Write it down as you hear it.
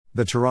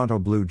The Toronto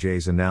Blue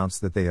Jays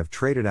announced that they have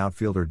traded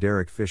outfielder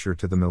Derek Fisher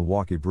to the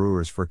Milwaukee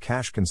Brewers for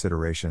cash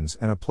considerations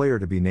and a player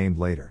to be named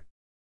later.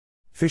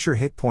 Fisher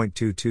hit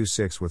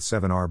 .226 with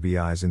 7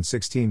 RBIs in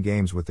 16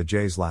 games with the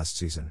Jays last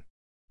season.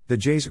 The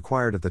Jays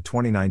acquired at the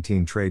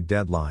 2019 trade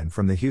deadline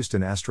from the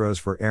Houston Astros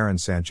for Aaron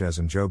Sanchez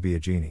and Joe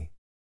Biagini.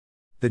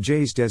 The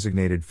Jays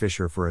designated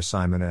Fisher for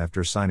assignment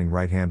after signing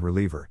right-hand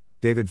reliever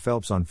David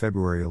Phelps on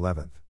February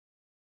 11.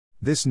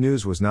 This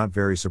news was not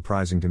very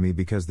surprising to me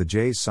because the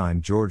Jays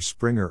signed George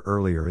Springer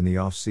earlier in the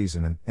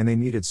offseason and they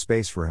needed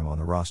space for him on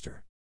the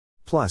roster.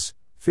 Plus,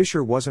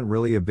 Fisher wasn't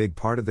really a big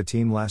part of the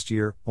team last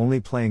year, only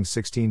playing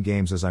 16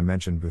 games as I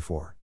mentioned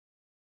before.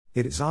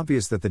 It is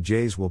obvious that the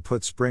Jays will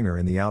put Springer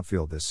in the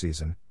outfield this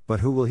season,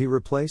 but who will he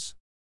replace?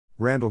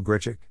 Randal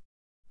Grichuk?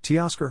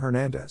 Teoscar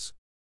Hernandez?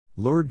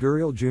 Lourdes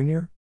Gurriel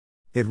Jr.?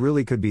 It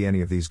really could be any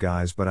of these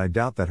guys, but I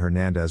doubt that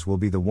Hernandez will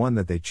be the one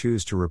that they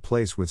choose to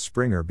replace with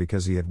Springer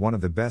because he had one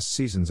of the best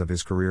seasons of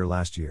his career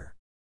last year.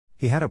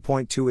 He had a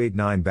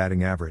 .289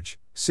 batting average,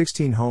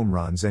 16 home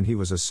runs, and he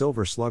was a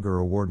Silver Slugger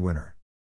Award winner.